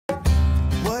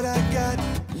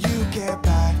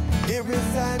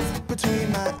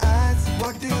between my eyes,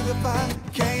 walked through the fire,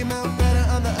 came out better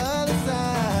on the other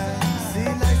side. See,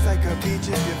 life's like a beach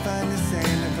if you find the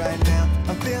sand. And right now,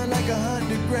 I feel like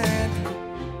 100 grand.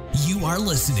 You are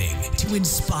listening to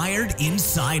Inspired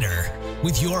Insider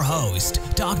with your host,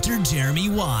 Dr. Jeremy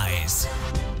Weisz.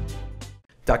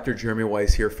 Dr. Jeremy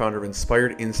Weisz here, founder of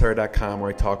InspiredInsider.com,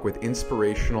 where I talk with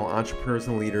inspirational entrepreneurs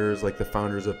and leaders like the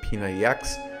founders of P90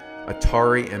 X,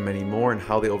 Atari, and many more, and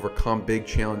how they overcome big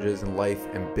challenges in life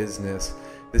and business.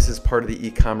 This is part of the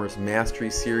e-commerce mastery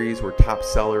series where top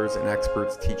sellers and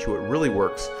experts teach you what really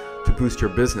works to boost your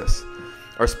business.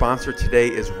 Our sponsor today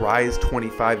is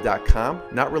Rise25.com,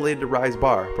 not related to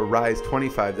RiseBar, but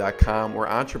Rise25.com, where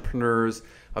entrepreneurs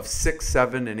of 6,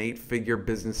 7, and 8-figure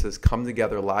businesses come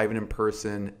together live and in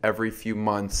person every few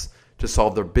months to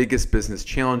solve their biggest business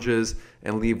challenges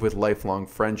and leave with lifelong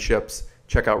friendships.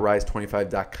 Check out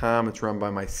Rise25.com. It's run by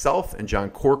myself and John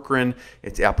Corcoran.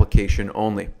 It's application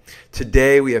only.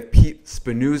 Today we have Pete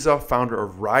Spenuzza, founder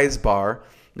of RiseBar.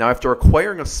 Now, after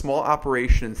acquiring a small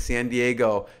operation in San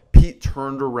Diego, Pete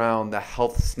turned around the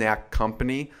health snack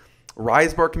company.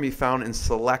 RiseBar can be found in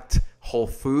select Whole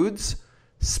Foods,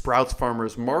 Sprouts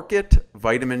Farmers Market,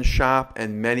 Vitamin Shop,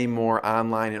 and many more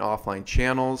online and offline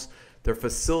channels. Their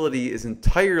facility is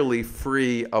entirely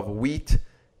free of wheat,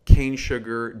 cane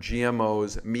sugar,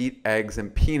 GMOs, meat, eggs,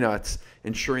 and peanuts,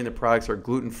 ensuring the products are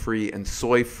gluten-free and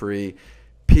soy-free.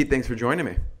 Pete, thanks for joining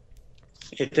me.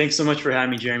 Hey, thanks so much for having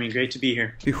me, Jeremy. Great to be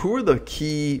here. Who are the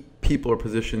key people or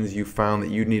positions you found that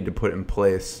you need to put in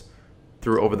place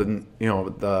through over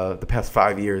the past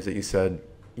 5 years that you said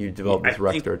you developed this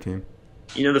rockstar team?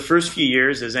 The first few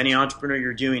years, as any entrepreneur,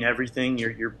 you're doing everything.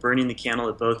 You're burning the candle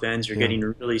at both ends. You're getting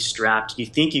really strapped. You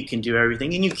think you can do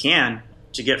everything, and you can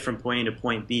to get from point A to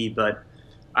point B. But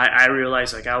I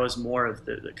realized I was more of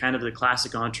the kind of the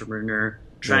classic entrepreneur,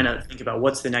 trying to think about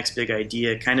what's the next big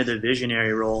idea, kind of the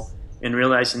visionary role, and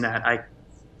realizing that I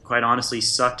quite honestly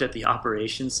sucked at the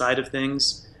operations side of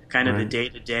things, kind of the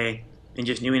day-to-day, and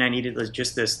just knowing I needed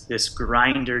just this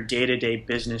grinder, day-to-day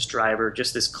business driver,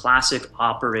 just this classic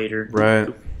operator who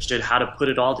understood how to put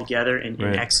it all together and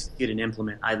execute and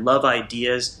implement. I love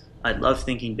ideas. I love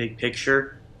thinking big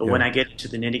picture. But when I get into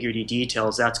the nitty-gritty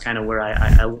details, that's kind of where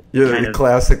You're the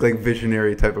classic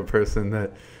visionary type of person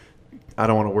that I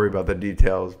don't want to worry about the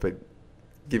details, but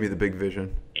give me the big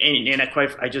vision. And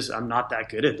I'm not that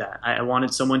good at that. I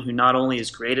wanted someone who not only is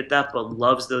great at that, but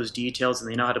loves those details, and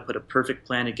they know how to put a perfect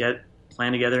plan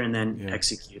together and then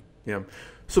execute. Yeah.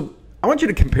 So I want you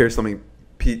to compare something,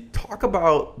 Pete. Talk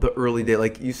about the early day.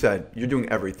 Like you said, you're doing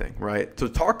everything, right? So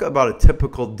talk about a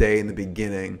typical day in the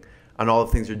beginning on all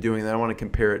the things you're doing, and then I want to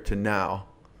compare it to now.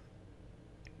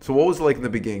 So what was it like in the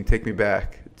beginning? Take me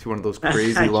back to one of those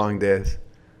crazy long days.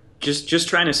 Just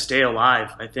trying to stay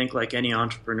alive. I think like any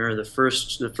entrepreneur, the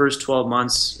first 12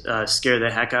 months scare the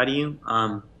heck out of you.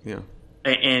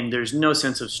 And there's no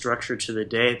sense of structure to the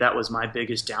day. That was my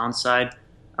biggest downside.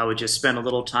 I would just spend a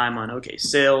little time on,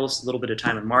 sales, a little bit of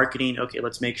time in marketing. Okay,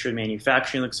 let's make sure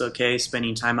manufacturing looks okay,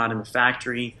 spending time out in the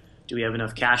factory. Do we have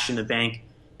enough cash in the bank?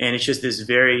 And it's just this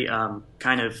very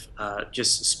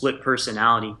just split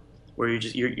personality where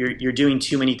you're doing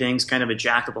too many things, kind of a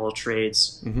jack of all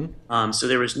trades. So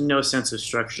there was no sense of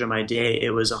structure to my day.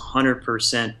 It was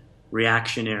 100%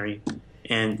 reactionary,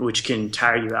 and which can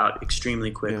tire you out extremely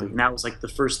quickly. And that was like the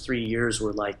first 3 years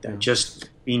were like that,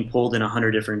 just being pulled in 100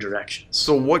 different directions.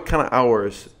 So what kind of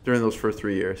hours during those first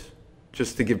 3 years?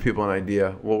 Just to give people an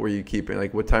idea, what were you keeping?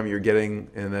 Like what time you're getting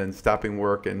and then stopping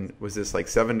work? And was this like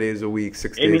 7 days a week,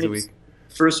 6 days a week?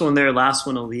 First one there, last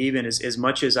one to leave. And as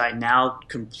much as I now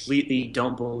completely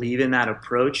don't believe in that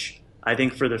approach, I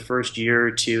think for the first year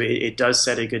or two, it does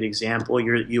set a good example.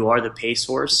 You are the pace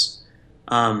horse.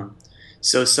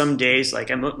 So some days,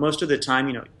 most of the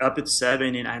time, up at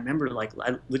 7, and I remember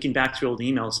looking back through old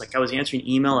emails, I was answering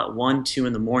email at 1, 2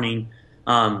 in the morning,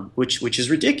 which is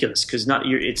ridiculous because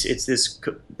it's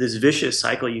this vicious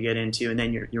cycle you get into, and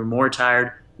then you're more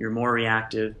tired, you're more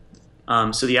reactive.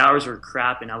 So the hours were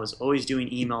crap, and I was always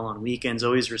doing email on weekends,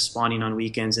 always responding on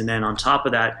weekends, and then on top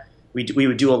of that, we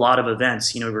would do a lot of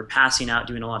events. We were passing out,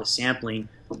 doing a lot of sampling,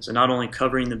 so not only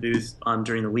covering the booth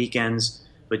during the weekends,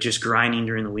 but just grinding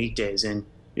during the weekdays. And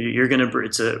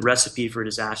it's a recipe for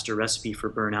disaster, recipe for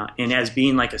burnout. And as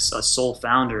being like a sole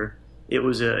founder, it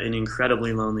was an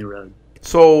incredibly lonely road.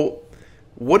 So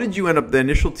what did you end up, the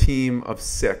initial team of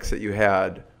 6 that you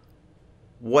had,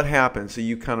 what happened? So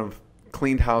you kind of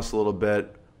cleaned house a little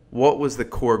bit. What was the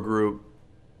core group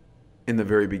in the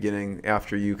very beginning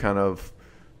after you kind of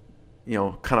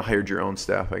hired your own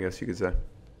staff, I guess you could say?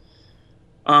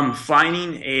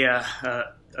 Finding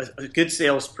a good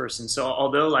salesperson. So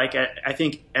although like I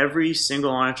think every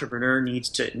single entrepreneur needs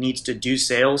to do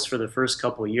sales for the first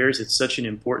couple of years, it's such an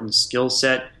important skill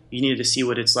set. You need to see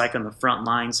what it's like on the front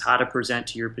lines, how to present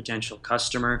to your potential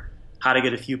customer, how to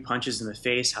get a few punches in the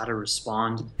face, how to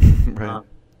respond. Right.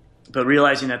 But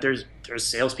realizing that there's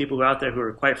salespeople who are out there who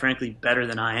are quite frankly better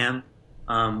than I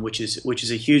am, which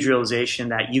is a huge realization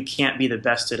that you can't be the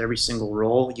best at every single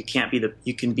role. You can be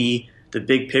the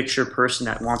big picture person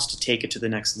that wants to take it to the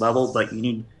next level, but you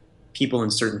need people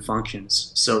in certain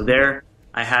functions. So there,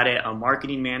 I had a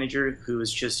marketing manager who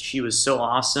was she was so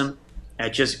awesome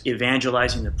at just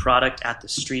evangelizing the product at the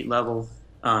street level,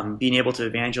 being able to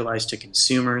evangelize to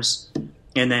consumers,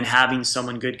 and then having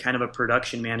someone good, kind of a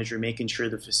production manager, making sure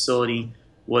the facility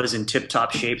was in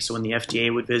tip-top shape. So when the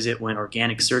FDA would visit, when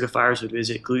organic certifiers would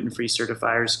visit, gluten-free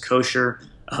certifiers, kosher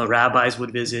rabbis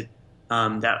would visit,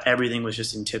 that everything was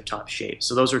just in tip-top shape.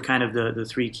 So those are kind of the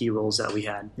three key roles that we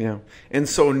had. Yeah. And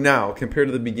so now, compared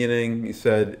to the beginning, you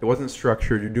said it wasn't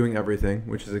structured. You're doing everything,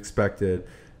 which is expected.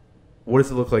 What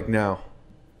does it look like now?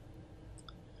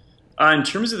 In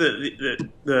terms of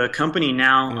the company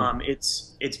now,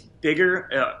 it's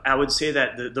bigger. I would say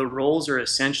that the roles are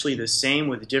essentially the same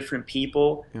with different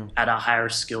people at a higher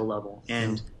skill level.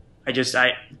 And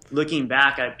I looking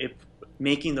back,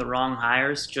 making the wrong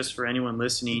hires, just for anyone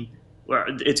listening, where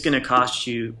it's going to cost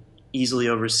you easily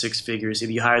over 6 figures if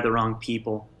you hire the wrong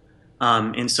people.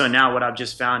 And so now what I've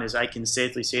just found is I can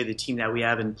safely say the team that we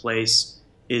have in place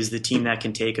is the team that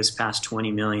can take us past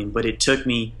 20 million. But it took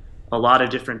me a lot of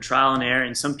different trial and error,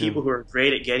 and some people who are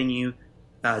great at getting you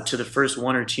to the first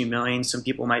 1 or 2 million. Some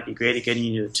people might be great at getting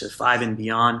you to 5 and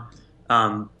beyond.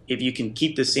 If you can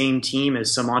keep the same team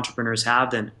as some entrepreneurs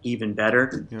have, then even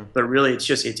better. Yeah. But really, it's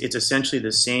essentially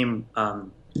the same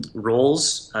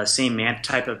roles, same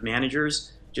type of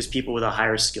managers, just people with a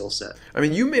higher skill set. I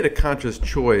mean, you made a conscious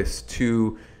choice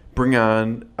to bring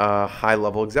on a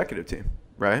high-level executive team,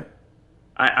 right?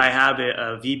 I have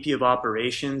a VP of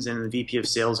operations and a VP of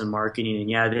sales and marketing, and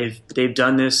yeah, they've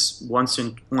done this once,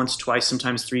 twice,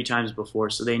 sometimes 3 times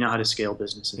before, so they know how to scale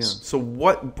businesses. Yeah. So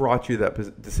what brought you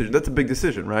that decision? That's a big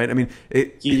decision, right? I mean,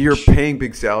 you're paying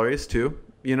big salaries too,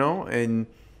 and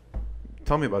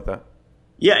tell me about that.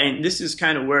 Yeah, and this is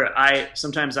kind of where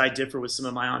sometimes I differ with some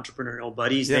of my entrepreneurial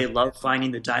buddies. Yeah. They love finding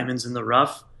the diamonds in the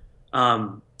rough.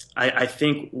 I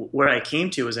think where I came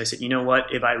to is I said, you know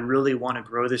what, if I really want to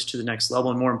grow this to the next level,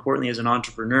 and more importantly as an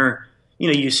entrepreneur,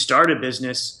 you start a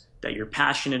business that you're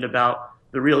passionate about,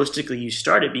 but realistically you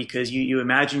start it because you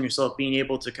imagine yourself being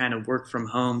able to kind of work from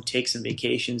home, take some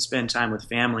vacations, spend time with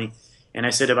family. And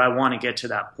I said, if I want to get to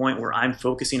that point where I'm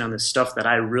focusing on the stuff that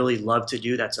I really love to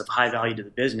do that's of high value to the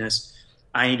business,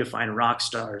 I need to find rock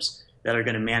stars that are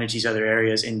going to manage these other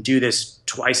areas and do this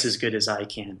twice as good as I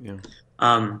can. Yeah.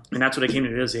 And that's what I came to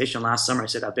the realization last summer. I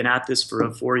said, I've been at this for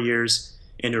 4 years,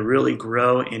 and to really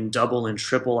grow and double and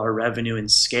triple our revenue and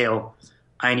scale,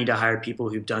 I need to hire people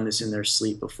who've done this in their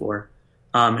sleep before.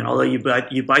 And although you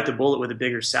bite the bullet with a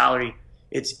bigger salary,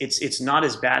 it's not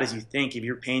as bad as you think. If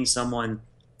you're paying someone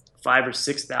 $5,000 or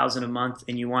 $6,000 a month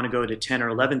and you want to go to $10,000 or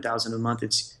 $11,000 a month,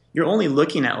 you're only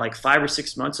looking at like 5 or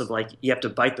 6 months of you have to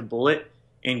bite the bullet,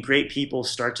 and great people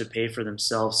start to pay for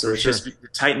themselves. So it's just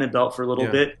tighten the belt for a little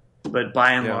bit. But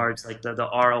by and large, the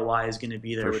ROI is going to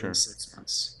be there within 6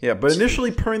 months. Yeah, but initially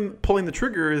pulling the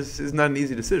trigger is not an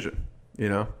easy decision,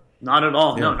 Not at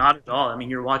all. Yeah. No, not at all. I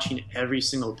mean, you're watching every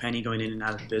single penny going in and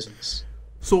out of the business.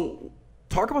 So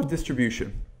talk about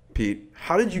distribution, Pete.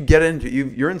 How did you get into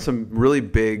you're in some really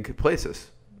big places,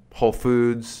 Whole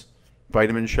Foods,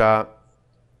 Vitamin Shop.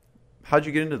 How did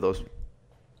you get into those?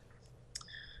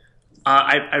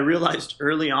 I realized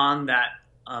early on that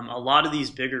a lot of these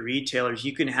bigger retailers,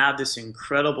 you can have this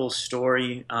incredible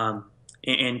story and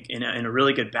a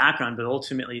really good background, but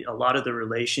ultimately a lot of the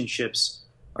relationships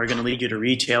are going to lead you to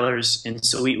retailers. And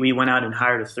so we went out and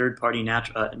hired a third-party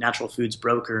natural foods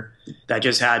broker that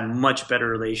just had much better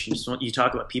relations. You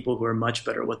talk about people who are much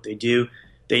better at what they do.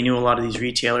 They knew a lot of these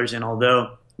retailers, and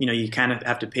although you kind of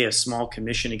have to pay a small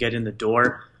commission to get in the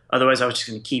door, otherwise I was just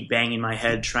going to keep banging my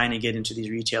head trying to get into these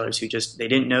retailers who they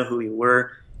didn't know who we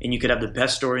were. And you could have the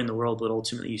best story in the world, but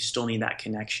ultimately you still need that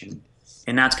connection.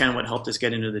 And that's kind of what helped us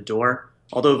get into the door.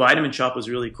 Although Vitamin Shop was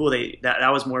really cool,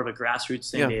 that was more of a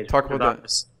grassroots thing. Yeah, they had talk about that.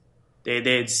 Us. They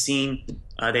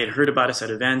had heard about us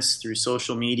at events through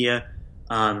social media.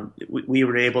 We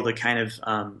were able to kind of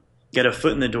get a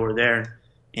foot in the door there,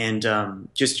 and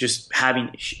heard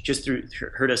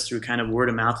us through kind of word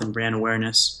of mouth and brand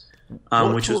awareness,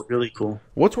 which was really cool.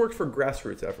 What's worked for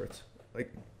grassroots efforts?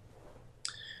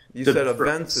 You said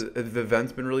events. Have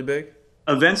events been really big?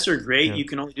 Events are great. Yeah. You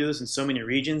can only do this in so many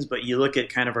regions, but you look at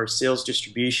kind of our sales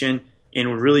distribution, and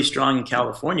we're really strong in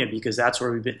California because that's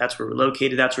where we're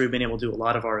located. That's where we've been able to do a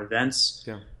lot of our events.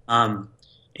 Yeah.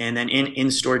 And then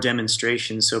in-store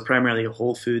demonstrations. So primarily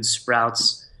Whole Foods,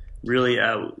 Sprouts, really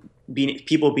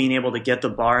people being able to get the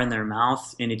bar in their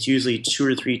mouth, and it's usually 2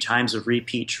 or 3 times of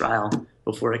repeat trial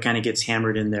before it kind of gets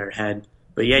hammered in their head.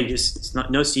 But yeah, it's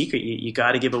no secret. You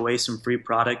got to give away some free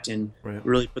product and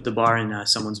really put the bar in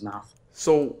someone's mouth.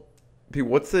 So, Pete,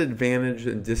 what's the advantage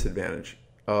and disadvantage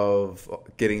of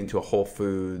getting into a Whole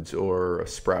Foods or a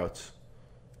Sprouts?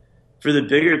 For the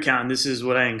bigger account, and this is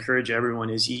what I encourage everyone,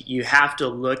 is you have to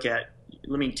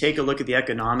take a look at the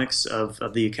economics of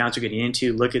the accounts you're getting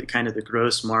into, look at kind of the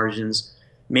gross margins,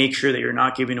 make sure that you're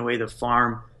not giving away the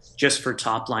farm just for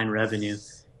top line revenue.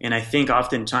 And I think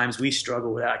oftentimes we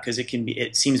struggle with that because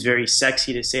it seems very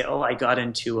sexy to say, oh, I got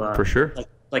into For sure.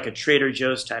 like a Trader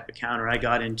Joe's type account, or I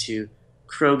got into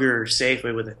Kroger or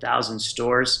Safeway with 1,000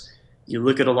 stores. You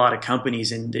look at a lot of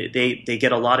companies and they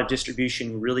get a lot of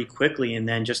distribution really quickly, and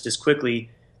then just as quickly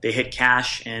they hit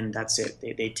cash and that's it.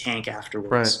 They tank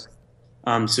afterwards.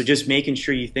 Right. So just making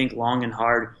sure you think long and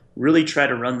hard, really try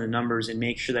to run the numbers and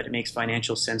make sure that it makes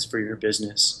financial sense for your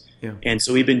business. Yeah. And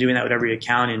so we've been doing that with every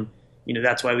account, and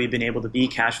that's why we've been able to be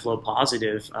cash flow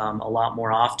positive a lot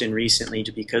more often recently,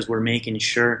 because we're making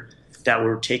sure that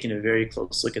we're taking a very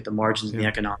close look at the margins and the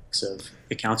economics of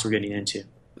accounts we're getting into.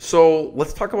 So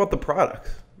let's talk about the products,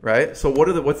 right? So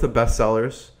what's the best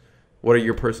sellers? What are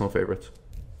your personal favorites?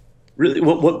 Really,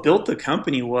 what built the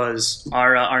company was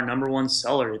our number one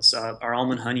seller. It's our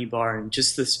almond honey bar, and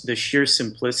just the sheer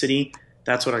simplicity.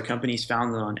 That's what our company's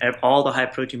founded on. All the high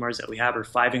protein bars that we have are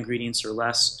 5 ingredients or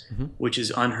less, which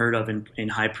is unheard of in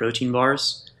high protein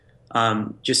bars.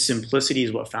 Just simplicity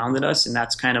is what founded us, and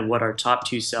that's kind of what our top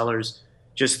 2 sellers,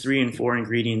 just 3 and 4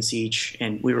 ingredients each.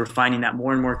 And we were finding that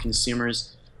more and more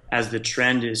consumers, as the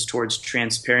trend is towards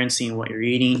transparency in what you're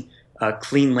eating,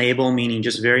 clean label, meaning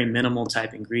just very minimal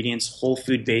type ingredients, whole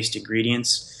food based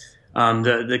ingredients.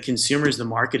 The consumers, the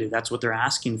market, that's what they're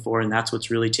asking for, and that's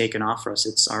what's really taken off for us.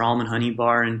 It's our almond honey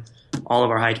bar and all of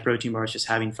our high protein bars just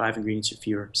having 5 ingredients or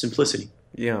fewer. Simplicity.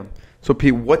 Yeah. So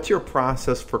Pete, what's your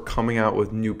process for coming out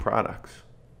with new products?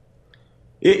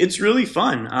 It's really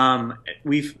fun.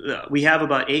 We have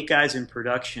about 8 guys in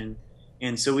production,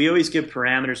 and so we always give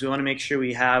parameters. We want to make sure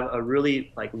we have a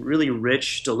really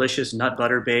rich, delicious nut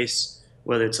butter base,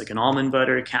 whether it's like an almond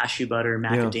butter, cashew butter,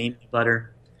 macadamia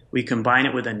butter. We combine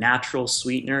it with a natural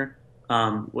sweetener,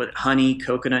 with honey,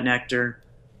 coconut nectar,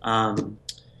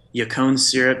 yacon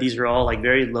syrup. These are all like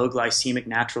very low glycemic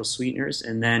natural sweeteners,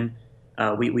 and then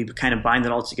we kind of bind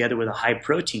it all together with a high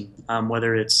protein,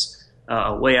 whether it's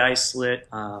a whey isolate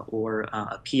or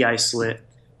a pea isolate.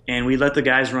 And we let the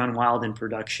guys run wild in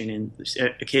production, and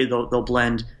they'll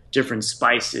blend different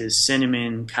spices,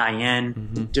 cinnamon,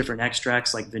 cayenne, different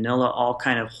extracts like vanilla, all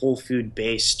kind of whole food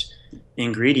based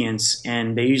ingredients.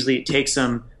 And it takes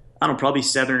them, probably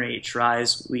 7 or 8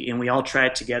 tries. We all try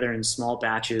it together in small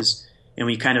batches, and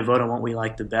we kind of vote on what we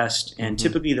like the best. And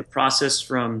typically the process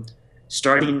from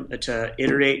starting to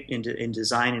iterate and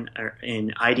design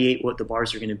and ideate what the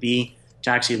bars are going to be to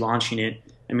actually launching it,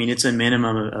 it's a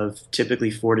minimum of typically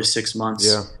 4 to 6 months.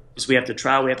 Yeah. Because we have to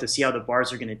try, we have to see how the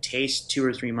bars are going to taste 2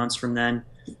 or 3 months from then,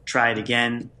 try it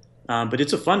again. But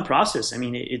it's a fun process.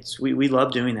 We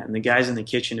love doing that. And the guys in the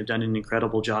kitchen have done an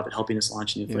incredible job at helping us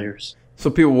launch new flavors. So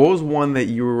people, what was one that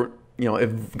you were,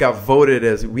 it got voted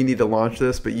as we need to launch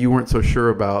this, but you weren't so sure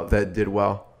about that did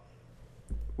well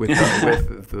with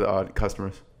the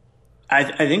customers? I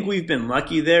think we've been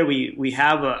lucky there. We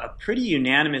have a pretty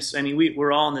unanimous.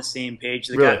 We're all on the same page.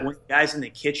 When guys in the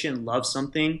kitchen love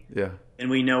something, and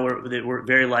we know we're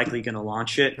very likely going to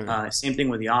launch it. Same thing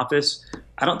with the office.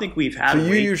 I don't think we've had. So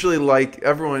you usually like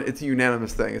everyone. It's a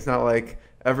unanimous thing. It's not like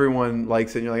everyone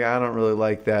likes it. And you're like, I don't really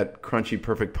like that crunchy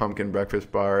perfect pumpkin breakfast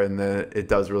bar, and then it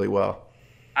does really well.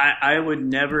 I would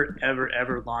never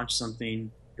ever launch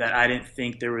something that I didn't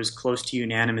think there was close to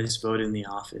unanimous vote in the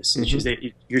office. It's just that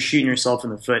you're shooting yourself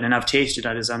in the foot. And I've tasted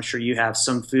it, as I'm sure you have,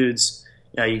 some foods.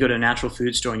 You go to a natural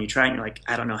food store and you try it and you're like,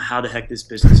 I don't know how the heck this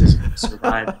business is going to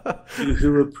survive.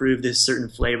 Who approved this certain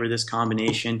flavor, this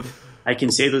combination? I can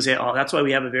say those. That's why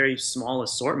we have a very small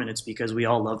assortment. It's because we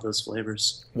all love those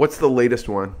flavors. What's the latest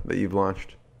one that you've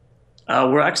launched?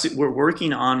 We're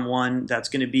working on one that's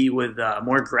going to be with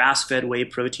more grass-fed whey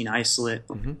protein isolate,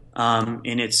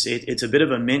 and it's a bit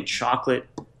of a mint chocolate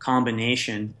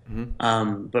combination.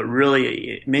 But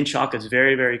really, mint chocolate is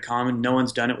very, very common. No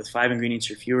one's done it with 5 ingredients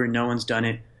or fewer. No one's done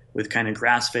it with kind of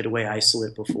grass-fed whey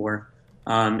isolate before,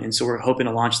 and so we're hoping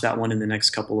to launch that one in the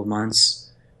next couple of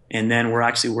months. And then we're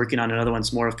actually working on another one.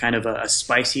 It's more of kind of a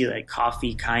spicy, like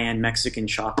coffee, cayenne, Mexican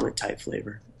chocolate type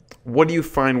flavor. What do you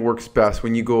find works best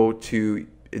when you go to,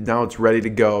 now it's ready to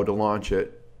go to launch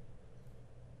it?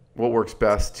 What works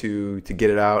best to get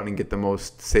it out and get the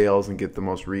most sales and get the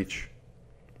most reach?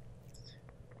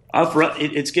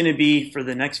 It's going to be, for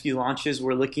the next few launches,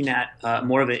 we're looking at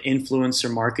more of an influencer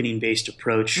marketing based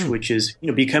approach, which is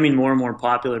becoming more and more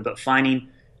popular. But finding,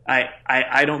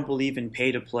 I don't believe in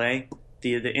pay to play.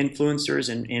 The influencers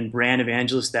and brand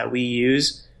evangelists that we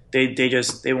use,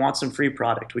 they want some free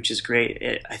product, which is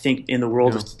great. I think in the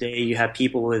world of today, you have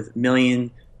people with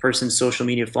million-person social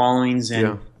media followings,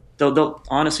 and they'll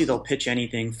honestly pitch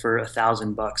anything for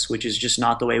 $1,000, which is just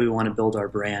not the way we want to build our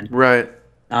brand. Right.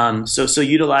 So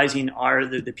utilizing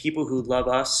the people who love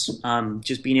us,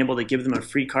 just being able to give them a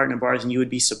free carton of bars, and you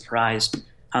would be surprised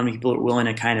how many people are willing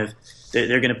to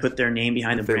they're going to put their name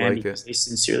behind the brand because they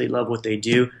sincerely love what they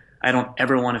do. I don't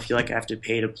ever want to feel like I have to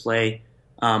pay to play.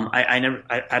 I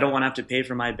don't want to have to pay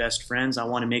for my best friends. I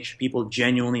want to make sure people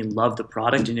genuinely love the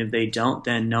product, and if they don't,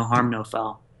 then no harm, no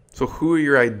foul. So who are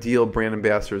your ideal brand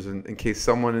ambassadors in case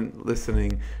someone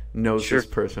listening knows this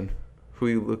person? Who are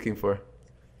you looking for?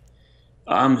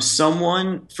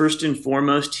 Someone, first and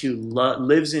foremost, who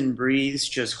lives and breathes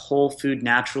just whole food,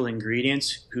 natural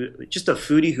ingredients, just a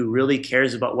foodie who really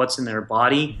cares about what's in their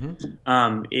body.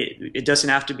 It doesn't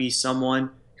have to be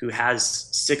someone who has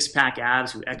six-pack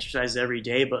abs, who exercises every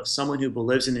day, but someone who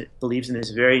believes in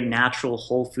this very natural,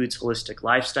 whole foods, holistic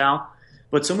lifestyle.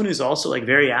 But someone who's also like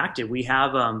very active. We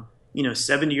have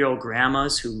 70-year-old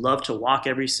grandmas who love to walk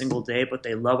every single day, but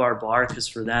they love our bar because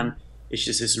for them it's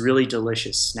just this really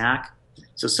delicious snack.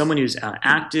 So someone who's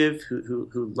active,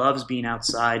 who loves being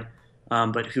outside,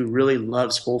 but who really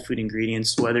loves whole food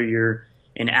ingredients, whether you're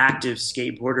an active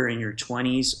skateboarder in your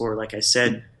 20s or, like I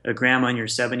said, a grandma in your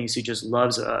 70s who just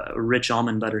loves a rich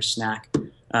almond butter snack.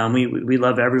 We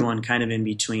love everyone kind of in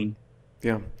between.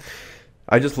 Yeah.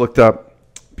 I just looked up,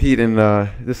 Pete, and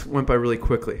this went by really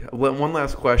quickly. One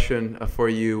last question for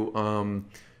you.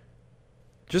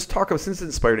 Just talk about, since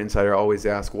Inspired Insider, I always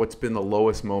ask what's been the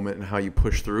lowest moment and how you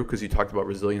push through, because you talked about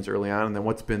resilience early on, and then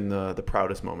what's been the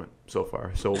proudest moment so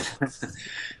far? So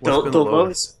the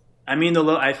lowest?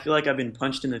 I feel like I've been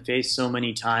punched in the face so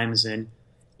many times, and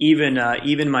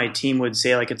even my team would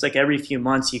say, like, it's like every few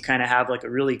months you kind of have like a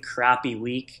really crappy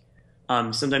week.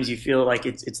 Sometimes you feel like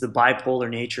it's the bipolar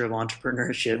nature of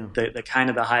entrepreneurship, the kind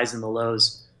of the highs and the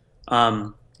lows.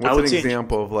 What's an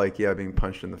example of being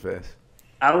punched in the face?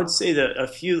 I would say that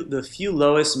the few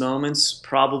lowest moments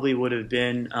probably would have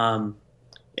been,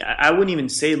 I wouldn't even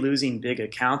say losing big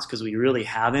accounts because we really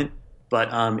haven't, but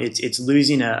it's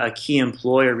losing a key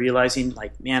employer, realizing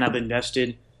like, man, I've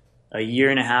invested a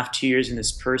year and a half, 2 years in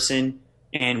this person,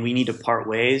 and we need to part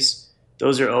ways.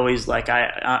 Those are always like,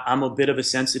 I'm a bit of a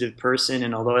sensitive person,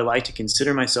 and although I like to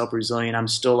consider myself resilient, I'm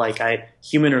still like,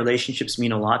 human relationships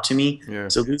mean a lot to me. Yeah.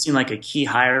 So losing like a key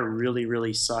hire really,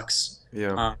 really sucks.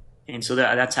 Yeah. And so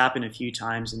that's happened a few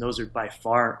times, and those are by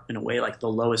far, in a way, like the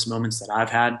lowest moments that I've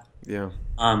had. Yeah.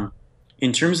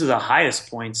 In terms of the highest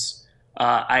points,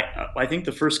 I think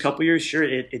the first couple years, sure,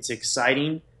 it's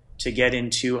exciting to get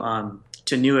into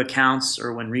to new accounts,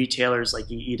 or when retailers like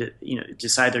you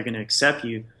decide they're going to accept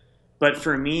you. But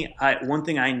for me, one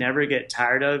thing I never get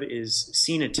tired of is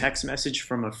seeing a text message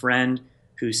from a friend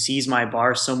who sees my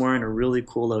bar somewhere in a really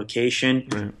cool location.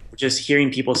 Right. Just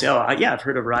hearing people say, oh, yeah, I've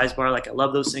heard of RiseBar. Like, I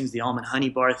love those things, the almond honey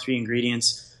bar, 3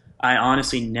 ingredients. I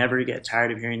honestly never get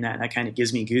tired of hearing that. And that kind of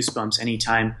gives me goosebumps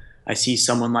anytime I see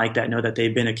someone like that, know that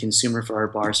they've been a consumer for our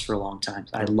bars for a long time.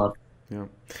 I love it. Yeah.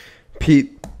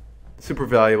 Pete, super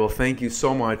valuable. Thank you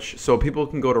so much. So people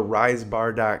can go to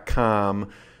RiseBar.com.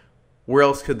 Where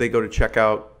else could they go to check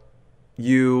out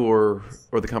you or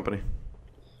the company?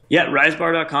 Yeah,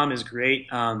 RiseBar.com is great.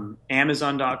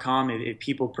 Amazon.com if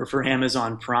people prefer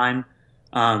Amazon Prime.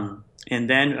 And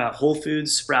then Whole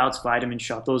Foods, Sprouts, Vitamin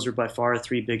Shop. Those are by far our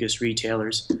 3 biggest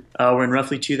retailers. We're in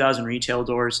roughly 2,000 retail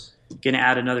doors. Going to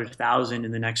add another 1,000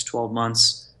 in the next 12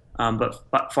 months.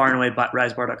 But far and away,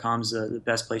 RiseBar.com is the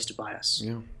best place to buy us.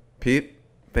 Yeah. Pete,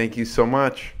 thank you so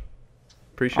much.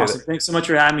 Appreciate it. Thanks so much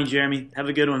for having me, Jeremy. Have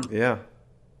a good one. Yeah.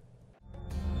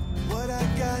 What I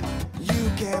got,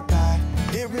 you can't buy.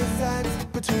 It resides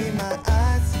between my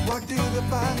eyes. Walked through the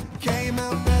fire, came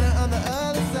out better on the other